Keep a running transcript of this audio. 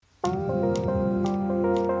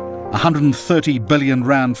130 billion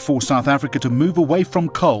rand for South Africa to move away from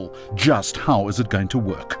coal. Just how is it going to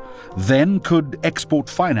work? Then, could export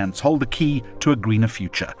finance hold the key to a greener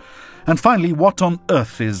future? And finally, what on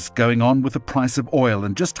earth is going on with the price of oil,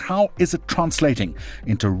 and just how is it translating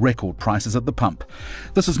into record prices at the pump?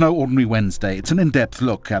 This is no ordinary Wednesday. It's an in-depth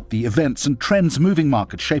look at the events and trends moving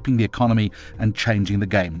markets, shaping the economy and changing the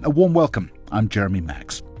game. A warm welcome. I'm Jeremy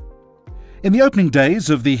Maggs. In the opening days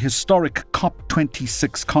of the historic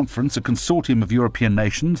COP26 conference, a consortium of European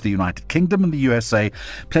nations, the United Kingdom and the USA,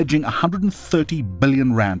 pledging 130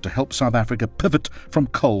 billion rand to help South Africa pivot from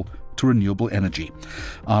coal to renewable energy.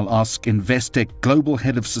 I'll ask Investec Global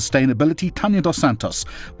Head of Sustainability, Tanya Dos Santos,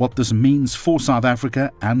 what this means for South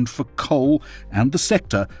Africa and for coal and the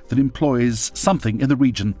sector that employs something in the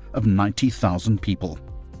region of 90,000 people.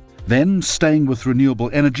 Then, staying with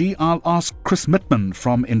renewable energy, I'll ask Chris Mittman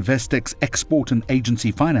from Investec's Export and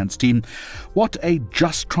Agency Finance team what a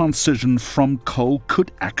just transition from coal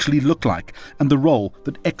could actually look like and the role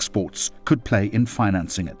that exports could play in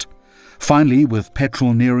financing it. Finally, with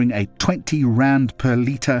petrol nearing a 20 rand per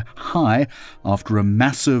litre high after a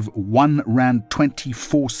massive 1 rand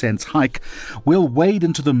 24 cents hike, we'll wade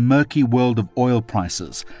into the murky world of oil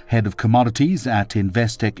prices. Head of Commodities at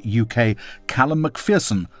Investec UK, Callum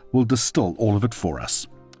McPherson, will distill all of it for us.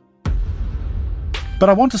 But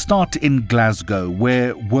I want to start in Glasgow,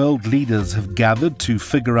 where world leaders have gathered to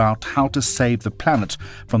figure out how to save the planet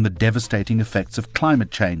from the devastating effects of climate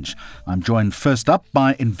change. I'm joined first up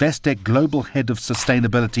by Investec Global Head of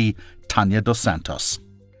Sustainability, Tanya Dos Santos.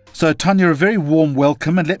 So, Tanya, a very warm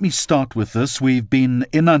welcome, and let me start with this. We've been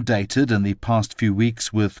inundated in the past few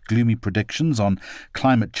weeks with gloomy predictions on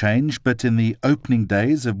climate change, but in the opening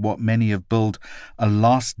days of what many have billed a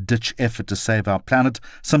last-ditch effort to save our planet,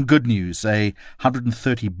 some good news, a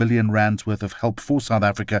 130 billion rands worth of help for South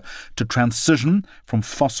Africa to transition from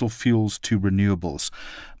fossil fuels to renewables.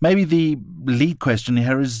 Maybe the lead question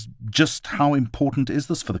here is just how important is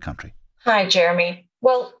this for the country? Hi, Jeremy.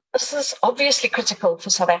 Well, this is obviously critical for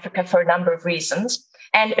South Africa for a number of reasons,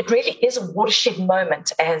 and it really is a watershed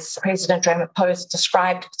moment, as President Ramaphosa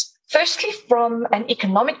described it. Firstly, from an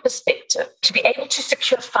economic perspective, to be able to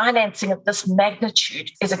secure financing of this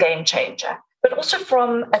magnitude is a game changer. But also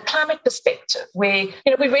from a climate perspective, where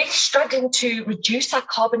we're really struggling to reduce our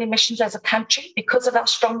carbon emissions as a country because of our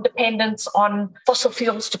strong dependence on fossil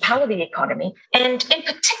fuels to power the economy. And in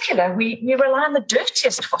particular, we rely on the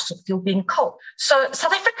dirtiest fossil fuel being coal. So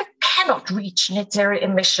South Africa cannot reach net zero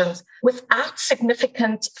emissions without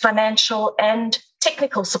significant financial and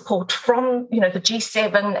technical support from the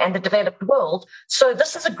G7 and the developed world. So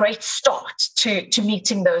this is a great start to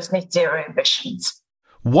meeting those net zero ambitions.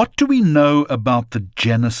 What do we know about the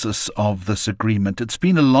genesis of this agreement? It's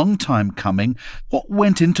been a long time coming. What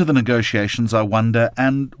went into the negotiations, I wonder,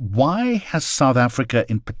 and why has South Africa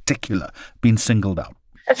in particular been singled out?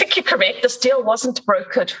 I think you're correct. This deal wasn't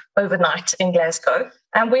brokered overnight in Glasgow.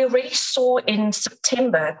 And we already saw in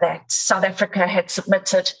September that South Africa had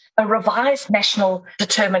submitted a revised national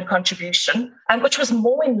determined contribution, which was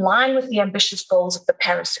more in line with the ambitious goals of the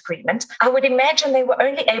Paris Agreement. I would imagine they were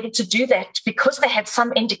only able to do that because they had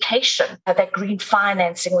some indication that green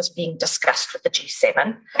financing was being discussed with the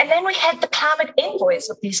G7. And then we had the climate envoys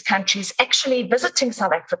of these countries actually visiting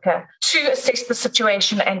South Africa to assess the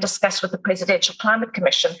situation and discuss with the Presidential Climate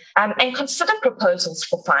Commission and consider proposals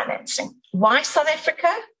for financing. Why South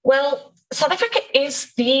Africa? Well, South Africa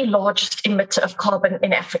is the largest emitter of carbon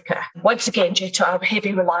in Africa, once again, due to our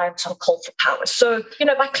heavy reliance on coal for power. So,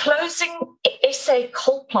 by closing SA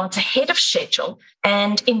coal plants ahead of schedule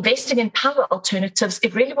and investing in power alternatives,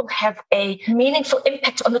 it really will have a meaningful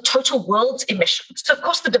impact on the total world's emissions. So, of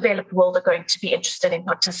course, the developed world are going to be interested in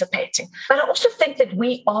participating. But I also think that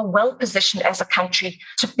we are well positioned as a country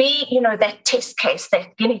to be, that test case,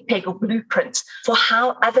 that guinea pig or blueprint for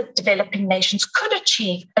how other developing nations could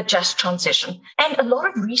achieve a just transition. And a lot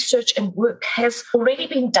of research and work has already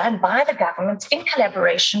been done by the government in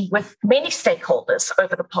collaboration with many stakeholders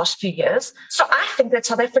over the past few years. So I think that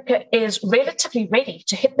South Africa is relatively ready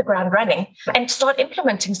to hit the ground running and start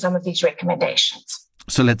implementing some of these recommendations.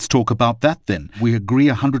 So let's talk about that then. We agree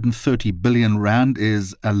 130 billion rand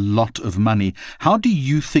is a lot of money. How do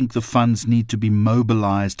you think the funds need to be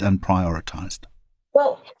mobilized and prioritized?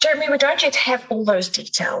 Well, Jeremy, we don't yet have all those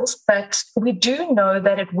details, but we do know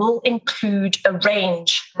that it will include a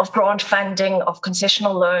range of grant funding, of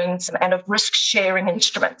concessional loans, and of risk-sharing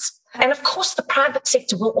instruments. And of course, the private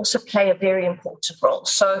sector will also play a very important role.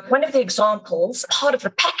 So one of the examples, part of the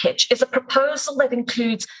package, is a proposal that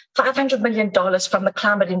includes $500 million from the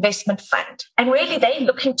Climate Investment Fund. And really, they're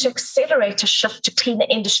looking to accelerate a shift to cleaner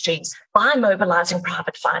industries by mobilizing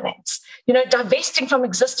private finance. Divesting from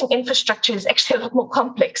existing infrastructure is actually a lot more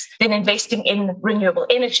complex than investing in renewable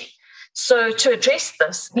energy. So to address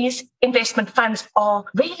this, these investment funds are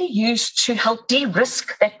really used to help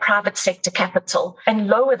de-risk that private sector capital and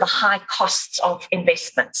lower the high costs of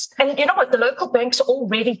investments. And you know what? The local banks are all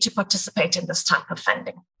ready to participate in this type of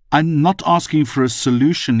funding. I'm not asking for a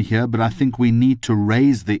solution here, but I think we need to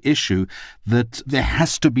raise the issue that there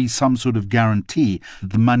has to be some sort of guarantee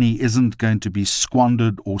that the money isn't going to be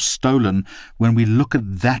squandered or stolen. When we look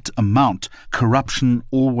at that amount, corruption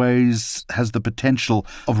always has the potential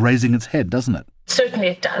of raising its head, doesn't it? Certainly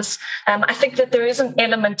it does. I think that there is an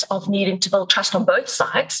element of needing to build trust on both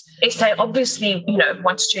sides. SA obviously,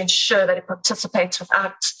 wants to ensure that it participates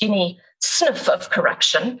without any sniff of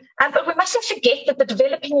corruption. But we mustn't forget that the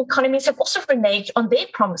developing economies have also reneged on their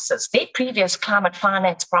promises, their previous climate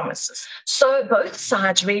finance promises. So both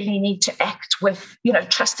sides really need to act with,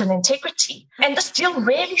 trust and integrity. And this deal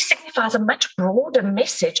really signifies a much broader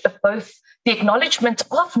message of both the acknowledgement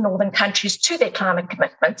of northern countries to their climate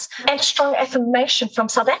commitments and a strong affirmation from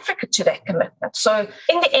South Africa to that commitment. So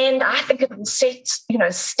in the end, I think it will set,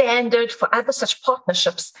 standard for other such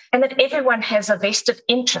partnerships, and that everyone has a vested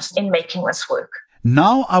interest in making this work.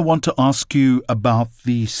 Now I want to ask you about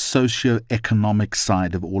the socio-economic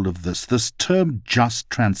side of all of this. This term just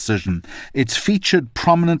transition, it's featured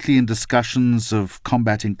prominently in discussions of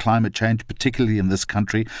combating climate change, particularly in this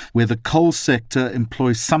country, where the coal sector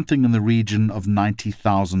employs something in the region of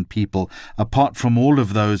 90,000 people, apart from all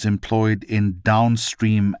of those employed in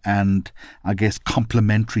downstream and, I guess,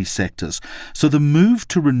 complementary sectors. So the move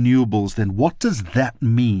to renewables, then, what does that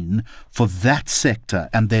mean for that sector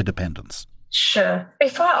and their dependence? Sure.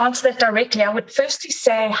 Before I answer that directly, I would firstly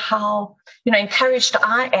say how, encouraged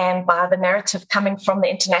I am by the narrative coming from the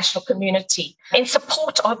international community in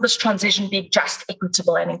support of this transition being just,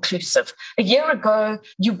 equitable and inclusive. A year ago,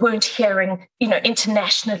 you weren't hearing,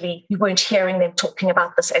 internationally, you weren't hearing them talking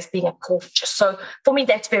about this as being a core feature. So for me,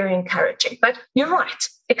 that's very encouraging. But you're right.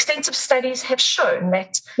 Extensive studies have shown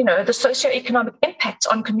that, the socioeconomic impacts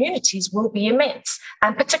on communities will be immense,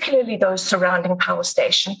 and particularly those surrounding power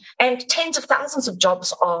station. And tens of thousands of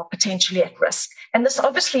jobs are potentially at risk. And this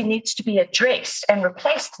obviously needs to be addressed and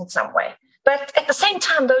replaced in some way. But at the same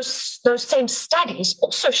time, those same studies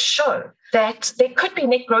also show that there could be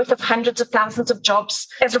net growth of hundreds of thousands of jobs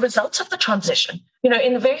as a result of the transition.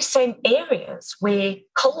 In the very same areas where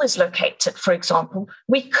coal is located, for example,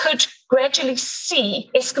 we could gradually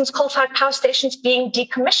see Eskom's coal-fired power stations being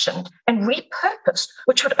decommissioned and repurposed,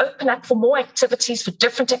 which would open up for more activities, for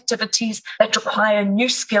different activities that require new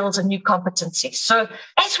skills and new competencies. So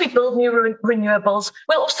as we build new renewables,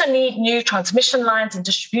 we'll also need new transmission lines and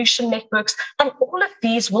distribution networks, and all of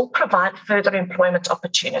these will provide further employment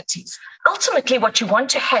opportunities. Ultimately, what you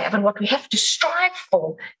want to have and what we have to strive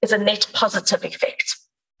for is a net positive effect.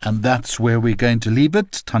 And that's where we're going to leave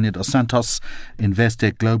it. Tanya Dos Santos,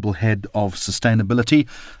 Investec Global Head of Sustainability.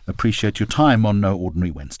 Appreciate your time on No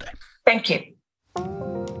Ordinary Wednesday. Thank you.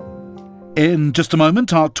 In just a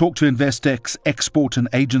moment, I'll talk to Investec's export and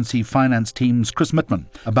agency finance team's Chris Mittman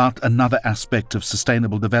about another aspect of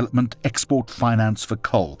sustainable development, export finance for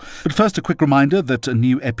coal. But first, a quick reminder that a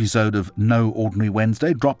new episode of No Ordinary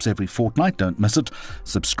Wednesday drops every fortnight. Don't miss it.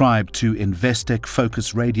 Subscribe to Investec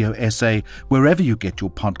Focus Radio SA wherever you get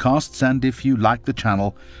your podcasts. And if you like the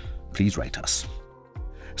channel, please rate us.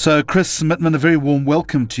 So, Chris Mittman, a very warm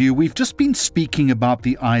welcome to you. We've just been speaking about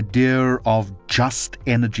the idea of just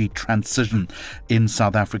energy transition in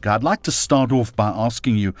South Africa. I'd like to start off by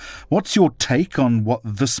asking you, what's your take on what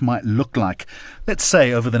this might look like, let's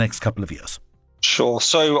say, over the next couple of years? Sure.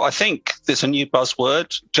 So I think there's a new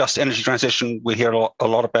buzzword, just energy transition. We hear a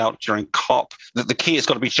lot about during COP. The key has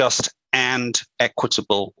got to be just and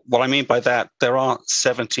equitable. What I mean by that, there are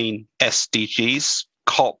 17 SDGs.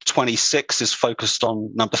 COP26 is focused on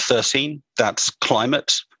number 13, that's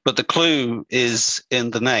climate. But the clue is in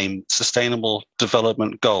the name, Sustainable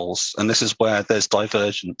Development Goals. And this is where there's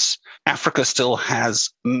divergence. Africa still has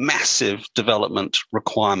massive development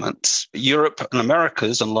requirements. Europe and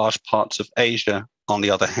Americas and large parts of Asia, on the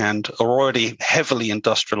other hand, are already heavily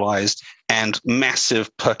industrialized and massive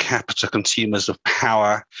per capita consumers of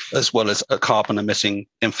power, as well as a carbon-emitting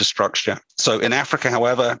infrastructure. So in Africa,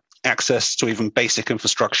 however, access to even basic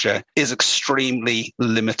infrastructure is extremely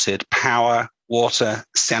limited. Power, water,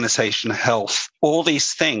 sanitation, health, all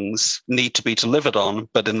these things need to be delivered on,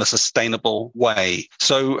 but in a sustainable way.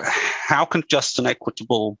 So How can just and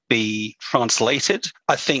equitable be translated?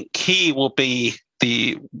 I think key will be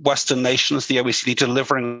the Western nations, the OECD,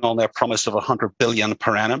 delivering on their promise of 100 billion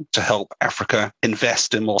per annum to help Africa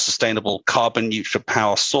invest in more sustainable carbon neutral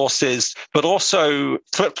power sources. But also,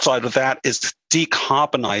 flip side of that is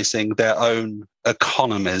decarbonizing their own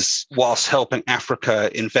economies whilst helping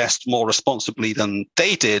Africa invest more responsibly than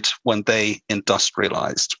they did when they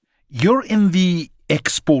industrialized. You're in the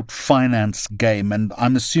export finance game, and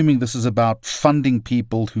I'm assuming this is about funding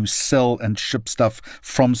people who sell and ship stuff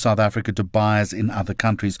from South Africa to buyers in other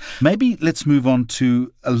countries. Maybe let's move on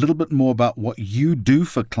to a little bit more about what you do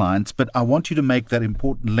for clients, but I want you to make that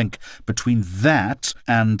important link between that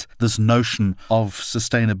and this notion of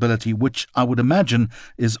sustainability, which I would imagine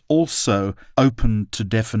is also open to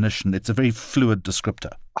definition. It's a very fluid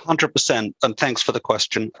descriptor. 100%. And thanks for the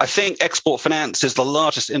question. I think export finance is the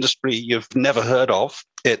largest industry you've never heard of.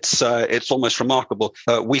 It's almost remarkable.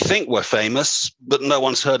 We think we're famous, but no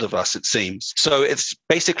one's heard of us, it seems. So it's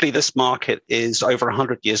basically this market is over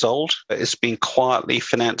 100 years old. It's been quietly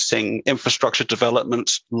financing infrastructure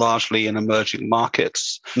development, largely in emerging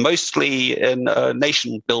markets, mostly in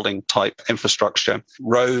nation building type infrastructure,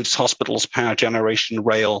 roads, hospitals, power generation,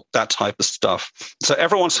 rail, that type of stuff. So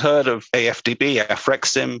everyone's heard of AFDB,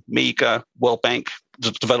 Afrexim, MEGA, World Bank,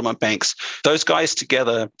 development banks. Those guys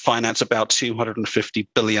together finance about $250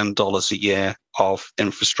 billion a year of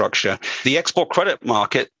infrastructure. The export credit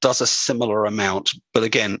market does a similar amount, but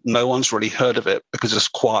again, no one's really heard of it because it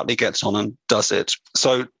just quietly gets on and does it.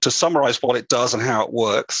 So to summarize what it does and how it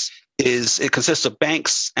works, is it consists of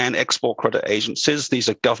banks and export credit agencies. These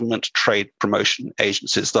are government trade promotion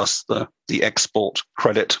agencies, thus the export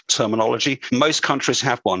credit terminology. Most countries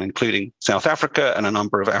have one, including South Africa and a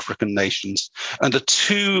number of African nations. And the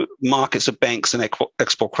two markets of banks and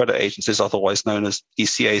export credit agencies, otherwise known as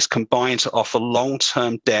ECAs, combine to offer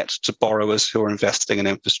long-term debt to borrowers who are investing in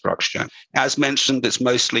infrastructure. As mentioned, it's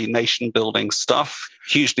mostly nation-building stuff,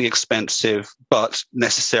 hugely expensive, but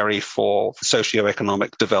necessary for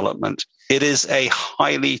socioeconomic development. It is a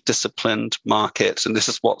highly disciplined market, and this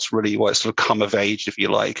is what's sort of come of age, if you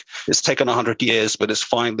like. It's taken 100 years, but it's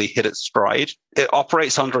finally hit its stride. It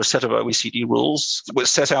operates under a set of OECD rules, which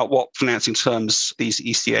set out what financing terms these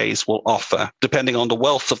ECAs will offer, depending on the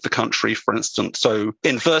wealth of the country, for instance. So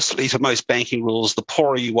inversely to most banking rules, the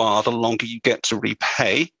poorer you are, the longer you get to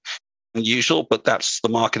repay. Unusual, but the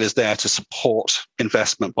market is there to support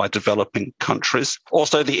investment by developing countries.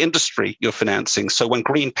 Also, the industry you're financing. So when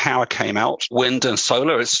green power came out, wind and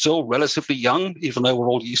solar, it's still relatively young, even though we're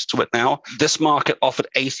all used to it now. This market offered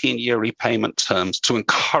 18-year repayment terms to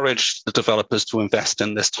encourage the developers to invest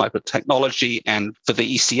in this type of technology and for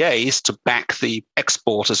the ECAs to back the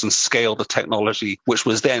exporters and scale the technology, which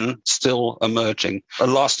was then still emerging.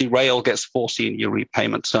 And lastly, rail gets 14-year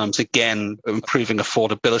repayment terms, again, improving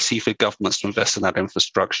affordability for governments to invest in that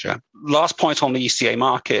infrastructure. Last point on the ECA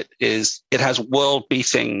market is it has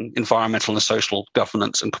world-beating environmental and social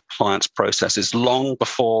governance and compliance processes long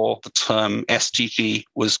before the term SDG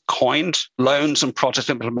was coined. Loans and project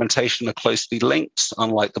implementation are closely linked.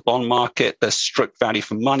 Unlike the bond market, there's strict value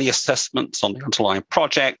for money assessments on the underlying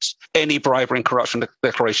project. Any bribery and corruption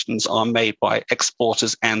declarations are made by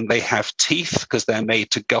exporters, and they have teeth because they're made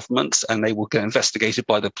to governments, and they will get investigated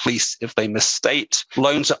by the police if they misstate.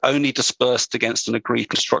 Loans are only dispersed against an agreed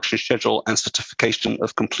construction schedule and certification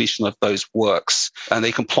of completion of those works. And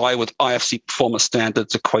they comply with IFC performance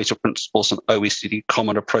standards, Equator principles, and OECD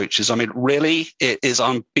common approaches. I mean, really, it is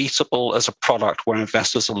unbeatable as a product where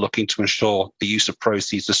investors are looking to ensure the use of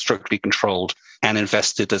proceeds is strictly controlled and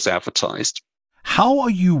invested as advertised. How are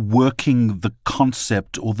you working the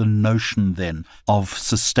concept or the notion then of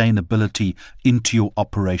sustainability into your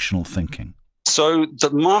operational thinking? So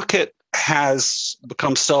the market has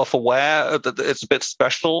become self-aware that it's a bit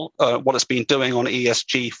special. What it's been doing on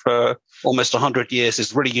ESG for almost 100 years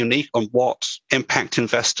is really unique on what impact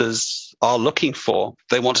investors are looking for.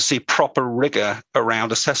 They want to see proper rigor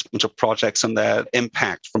around assessment of projects and their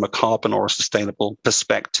impact from a carbon or a sustainable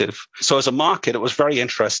perspective. So as a market, it was very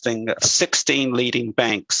interesting. 16 leading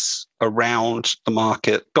banks around the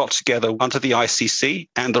market got together under the ICC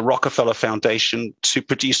and the Rockefeller Foundation to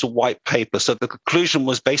produce a white paper. So the conclusion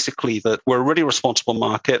was basically that we're a really responsible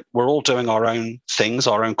market. We're all doing our own things,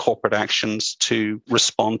 our own corporate actions to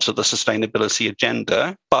respond to the sustainability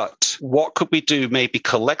agenda. But what could we do maybe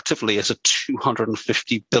collectively as a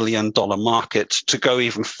 $250 billion market to go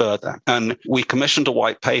even further? And we commissioned a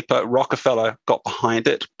white paper. Rockefeller got behind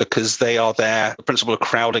it because they are there, the principle of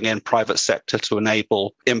crowding in private sector to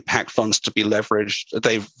enable impact funds to be leveraged.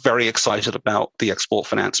 They're very excited about the export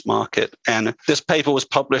finance market. And this paper was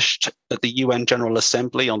published at the UN General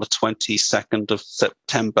Assembly on the 22nd of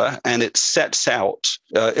September. And it sets out,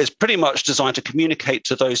 it's pretty much designed to communicate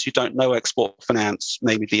to those who don't know export finance,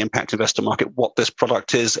 maybe the impact investor market, what this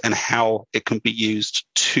product is and how it can be used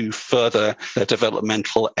to further their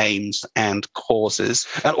developmental aims and causes.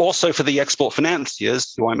 And also for the export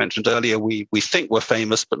financiers, who I mentioned earlier, we think we're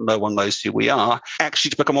famous, but no one knows who we are,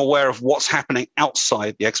 actually to become aware of what's happening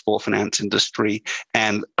outside the export finance industry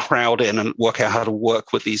and crowd in and work out how to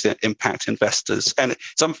work with these impact investors. And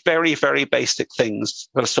some very, very basic things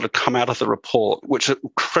that sort of come out of the report, which are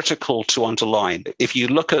critical to underline. If you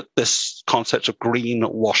look at this concept of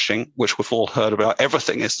greenwashing, which we've all heard about,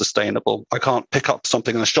 everything is sustainable. I can't pick up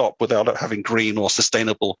something in the shop without it having green or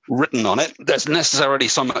sustainable written on it. There's necessarily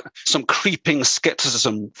some creeping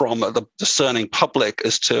skepticism from the discerning public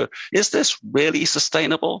as to, is this really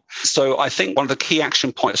sustainable? So I think one of the key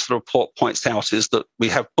action points the report points out is that we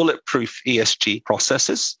have bulletproof ESG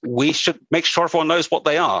processes. We should make sure everyone knows what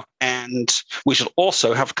they are. And we should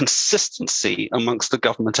also have consistency amongst the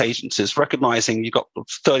government agencies, recognizing you've got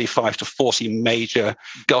 35 to 40 major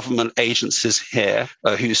government agencies here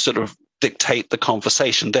who sort of dictate the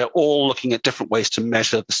conversation. They're all looking at different ways to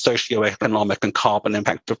measure the socioeconomic and carbon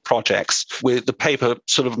impact of projects. With the paper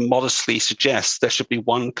sort of modestly suggests there should be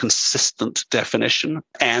one consistent definition,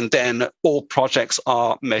 and then all projects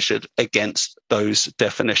are measured against those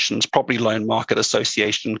definitions, probably Loan Market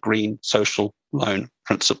Association, green social loan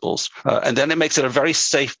principles. And then it makes it a very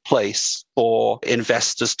safe place for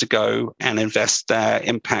investors to go and invest their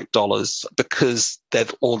impact dollars because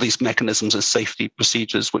there's all these mechanisms and safety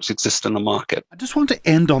procedures which exist in the market. I just want to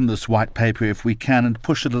end on this white paper, if we can, and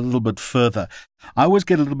push it a little bit further. I always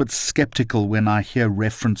get a little bit skeptical when I hear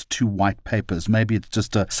reference to white papers. Maybe it's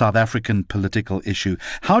just a South African political issue.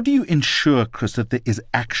 How do you ensure, Chris, that there is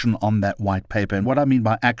action on that white paper? And what I mean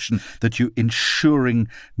by action, that you're ensuring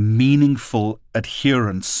meaningful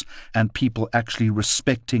adherence and people actually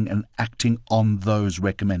respecting and acting on those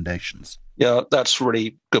recommendations? Yeah, that's a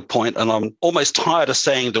really good point. And I'm almost tired of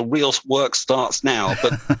saying the real work starts now,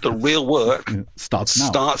 but the real work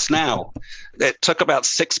starts now. It took about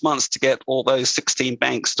 6 months to get all those 16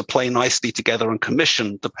 banks to play nicely together and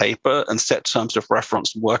commission the paper and set terms of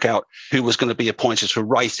reference and work out who was going to be appointed to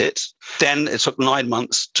write it. Then it took 9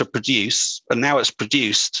 months to produce, and now it's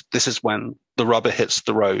produced. This is when the rubber hits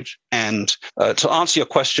the road. And to answer your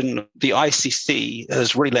question, the ICC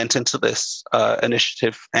has really lent into this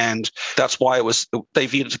initiative, and that's why they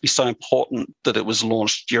viewed it to be so important that it was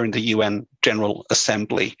launched during the UN General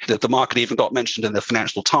Assembly. The market even got mentioned in the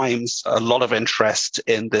Financial Times. A lot of interest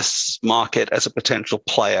in this market as a potential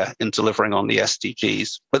player in delivering on the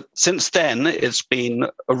SDGs. But since then, it's been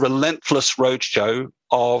a relentless roadshow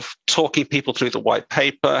of talking people through the white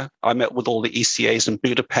paper. I met with all the ECAs in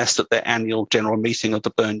Budapest at their annual general meeting of the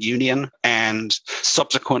Berne Union, and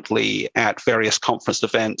subsequently at various conference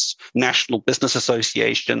events, national business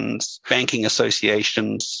associations, banking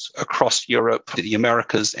associations across Europe, the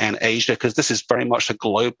Americas and Asia, because this is very much a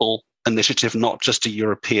global initiative, not just a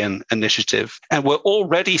European initiative. And we're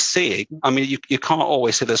already seeing, I mean, you can't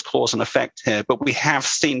always say there's cause and effect here, but we have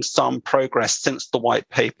seen some progress since the white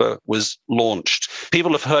paper was launched.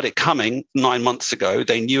 People have heard it coming 9 months ago.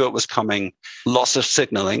 They knew it was coming. Lots of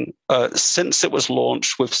signaling. Since it was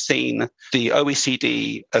launched, we've seen the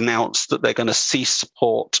OECD announce that they're going to cease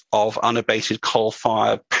support of unabated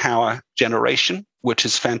coal-fired power generation, which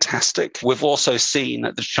is fantastic. We've also seen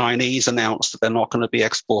that the Chinese announce that they're not going to be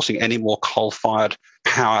exporting any more coal-fired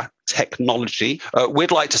power technology.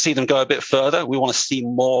 We'd like to see them go a bit further. We want to see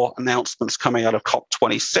more announcements coming out of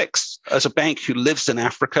COP26. As a bank who lives in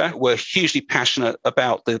Africa, we're hugely passionate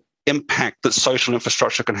about the impact that social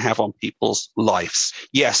infrastructure can have on people's lives.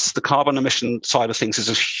 Yes, the carbon emission side of things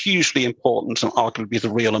is hugely important and arguably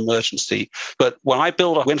the real emergency. But when I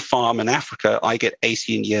build a wind farm in Africa, I get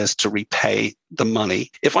 18 years to repay the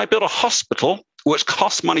money. If I build a hospital, which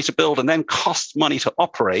costs money to build and then costs money to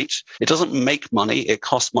operate, it doesn't make money, it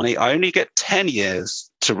costs money. I only get 10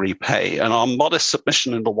 years to repay. And our modest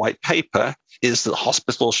submission in the white paper is that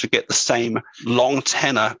hospitals should get the same long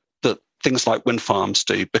tenor that things like wind farms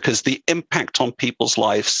do, because the impact on people's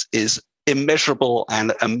lives is immeasurable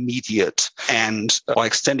and immediate. And by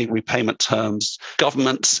extending repayment terms,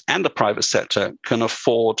 governments and the private sector can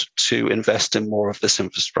afford to invest in more of this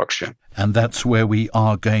infrastructure. And that's where we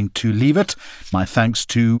are going to leave it. My thanks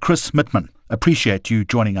to Chris Mittman. Appreciate you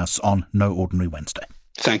joining us on No Ordinary Wednesday.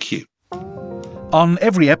 Thank you. On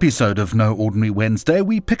every episode of No Ordinary Wednesday,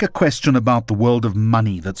 we pick a question about the world of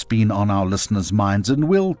money that's been on our listeners' minds, and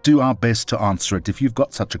we'll do our best to answer it. If you've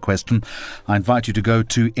got such a question, I invite you to go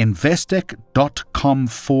to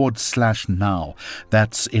investec.com/now.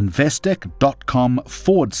 That's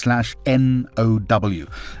investec.com/NOW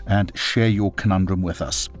and share your conundrum with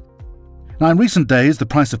us. Now, in recent days, the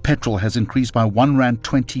price of petrol has increased by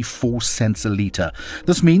R1.24 a litre.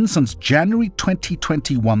 This means since January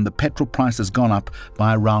 2021, the petrol price has gone up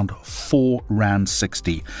by around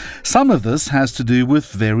R4.60. Some of this has to do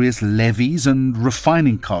with various levies and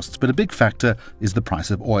refining costs, but a big factor is the price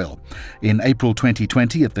of oil. In April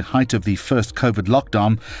 2020, at the height of the first COVID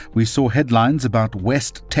lockdown, we saw headlines about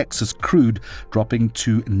West Texas crude dropping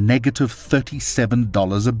to negative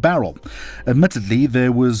 $37 a barrel. Admittedly,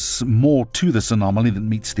 there was more to this anomaly that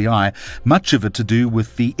meets the eye, much of it to do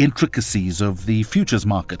with the intricacies of the futures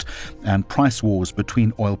market and price wars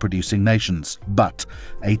between oil-producing nations. But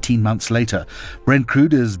 18 months later, Brent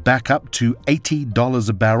crude is back up to $80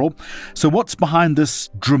 a barrel. So what's behind this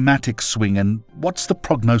dramatic swing, and what's the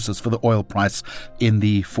prognosis for the oil price in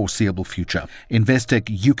the foreseeable future? Investec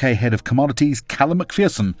UK Head of Commodities, Callum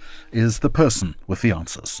McPherson, is the person with the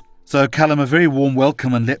answers. So, Callum, a very warm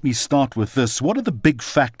welcome, and let me start with this. What are the big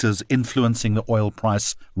factors influencing the oil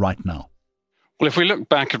price right now? Well, if we look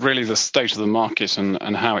back at really the state of the market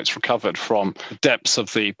and how it's recovered from the depths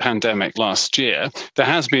of the pandemic last year, there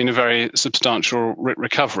has been a very substantial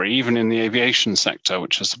recovery, even in the aviation sector,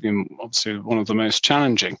 which has been obviously one of the most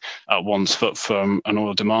challenging ones from an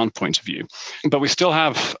oil demand point of view. But we still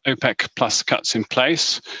have OPEC plus cuts in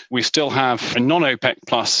place. We still have a non-OPEC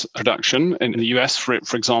plus production in the US, for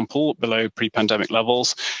example, below pre-pandemic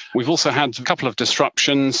levels. We've also had a couple of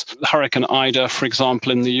disruptions. Hurricane Ida, for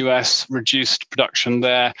example, in the US reduced production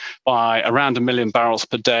there by around 1 million barrels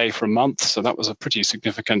per day for a month. So that was a pretty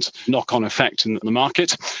significant knock-on effect in the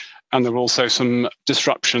market. And there were also some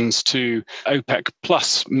disruptions to OPEC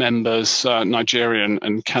plus members, Nigeria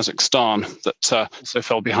and Kazakhstan, that also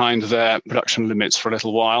fell behind their production limits for a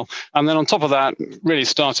little while. And then on top of that, really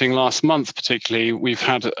starting last month particularly, we've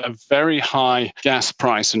had a very high gas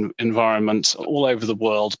price environment all over the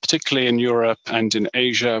world, particularly in Europe and in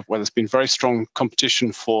Asia, where there's been very strong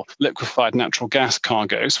competition for liquefied natural gas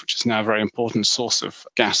cargoes, which is now a very important source of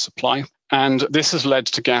gas supply. And this has led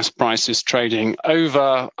to gas prices trading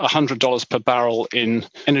over $100 per barrel in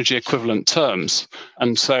energy equivalent terms.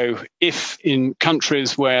 And so if in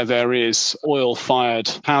countries where there is oil-fired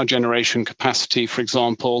power generation capacity, for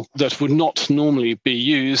example, that would not normally be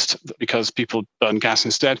used because people burn gas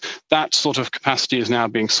instead, that sort of capacity is now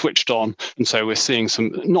being switched on. And so we're seeing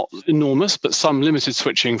some, not enormous, but some limited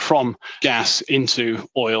switching from gas into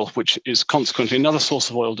oil, which is consequently another source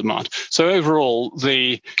of oil demand. So overall,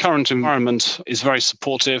 the current environment is very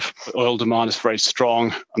supportive, oil demand is very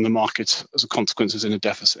strong, and the market, as a consequence, is in a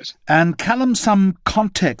deficit. And Callum, some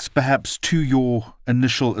context perhaps to your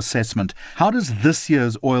initial assessment. How does this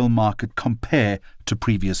year's oil market compare to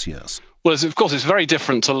previous years? Well, of course, it's very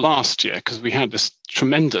different to last year because we had this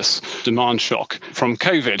tremendous demand shock from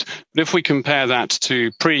COVID. But if we compare that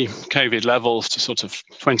to pre-COVID levels to sort of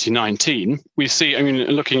 2019, we see,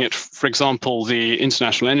 looking at, for example, the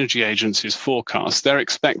International Energy Agency's forecast, they're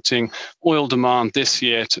expecting oil demand this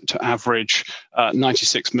year to average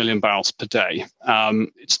 96 million barrels per day.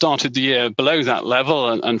 It started the year below that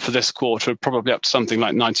level, and for this quarter, probably up to something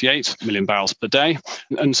like 98 million barrels per day.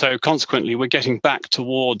 And so consequently, we're getting back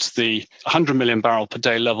towards the 100 million barrel per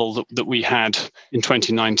day level that we had in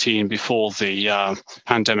 2019 before the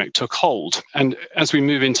pandemic took hold. And as we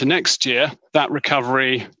move into next year, that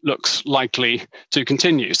recovery looks likely to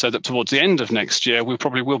continue, so that towards the end of next year, we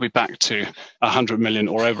probably will be back to 100 million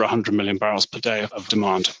or over 100 million barrels per day of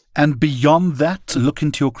demand. And beyond that, look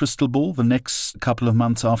into your crystal ball the next couple of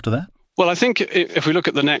months after that? Well, I think if we look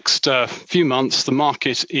at the next few months, the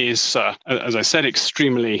market is, as I said,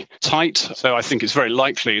 extremely tight. So I think it's very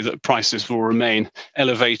likely that prices will remain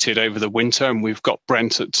elevated over the winter. And we've got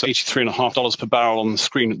Brent at $83.50 per barrel on the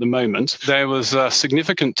screen at the moment. There was a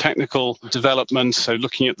significant technical development. So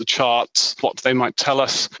looking at the charts, what they might tell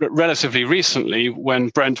us relatively recently, when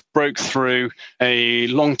Brent broke through a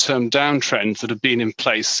long-term downtrend that had been in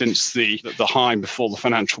place since the high before the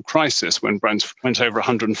financial crisis, when Brent went over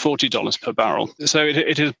 $140 per barrel. So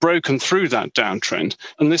it has broken through that downtrend.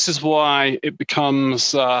 And this is why it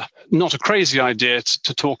becomes not a crazy idea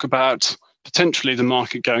to talk about potentially the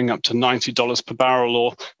market going up to $90 per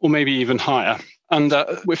barrel or maybe even higher. And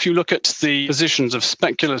if you look at the positions of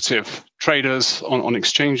speculative traders on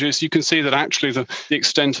exchanges, you can see that actually the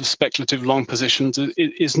extent of speculative long positions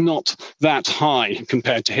is not that high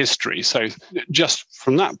compared to history. So just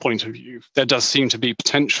from that point of view, there does seem to be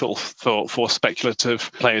potential for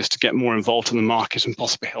speculative players to get more involved in the market and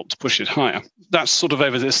possibly help to push it higher. That's sort of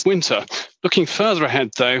over this winter. Looking further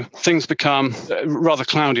ahead, though, things become rather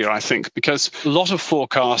cloudier, I think, because a lot of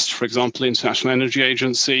forecasts, for example, the International Energy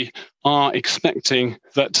Agency, are expecting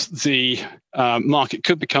that the market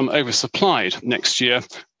could become oversupplied next year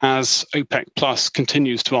as OPEC Plus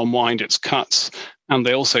continues to unwind its cuts. And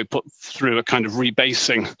they also put through a kind of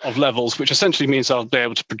rebasing of levels, which essentially means they'll be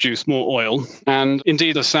able to produce more oil. And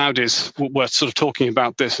indeed, the Saudis were sort of talking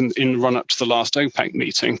about this in the run-up to the last OPEC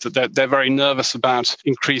meeting, that they're very nervous about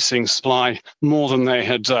increasing supply more than they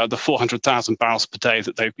had the 400,000 barrels per day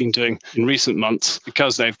that they've been doing in recent months,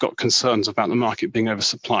 because they've got concerns about the market being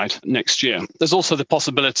oversupplied next year. There's also the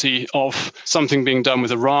possibility of something being done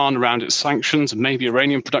with Iran around its sanctions, and maybe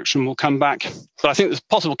Iranian production will come back. But I think there's a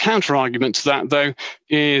possible counter-argument to that, though,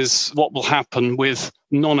 is what will happen with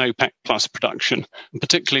non-OPEC plus production, and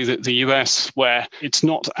particularly the US, where it's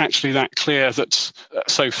not actually that clear that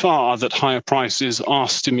so far that higher prices are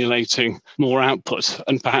stimulating more output,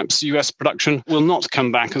 and perhaps US production will not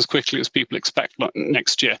come back as quickly as people expect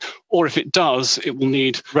next year. Or if it does, it will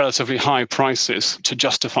need relatively high prices to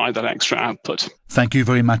justify that extra output. Thank you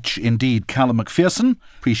very much indeed, Callum Macpherson.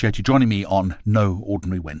 Appreciate you joining me on No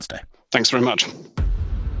Ordinary Wednesday. Thanks very much.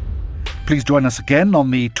 Please join us again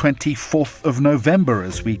on the 24th of November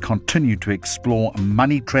as we continue to explore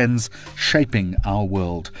money trends shaping our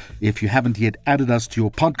world. If you haven't yet added us to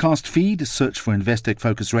your podcast feed, search for Investec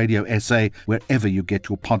Focus Radio SA wherever you get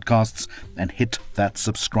your podcasts and hit that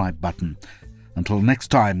subscribe button. Until next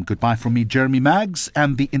time, goodbye from me, Jeremy Maggs,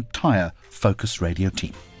 and the entire Focus Radio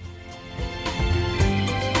team.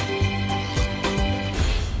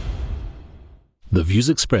 The views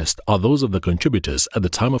expressed are those of the contributors at the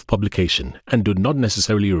time of publication and do not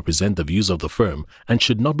necessarily represent the views of the firm and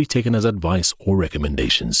should not be taken as advice or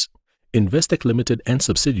recommendations. Investec Limited and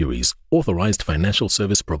subsidiaries, authorized financial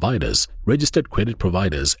service providers, registered credit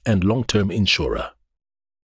providers, and long-term insurer.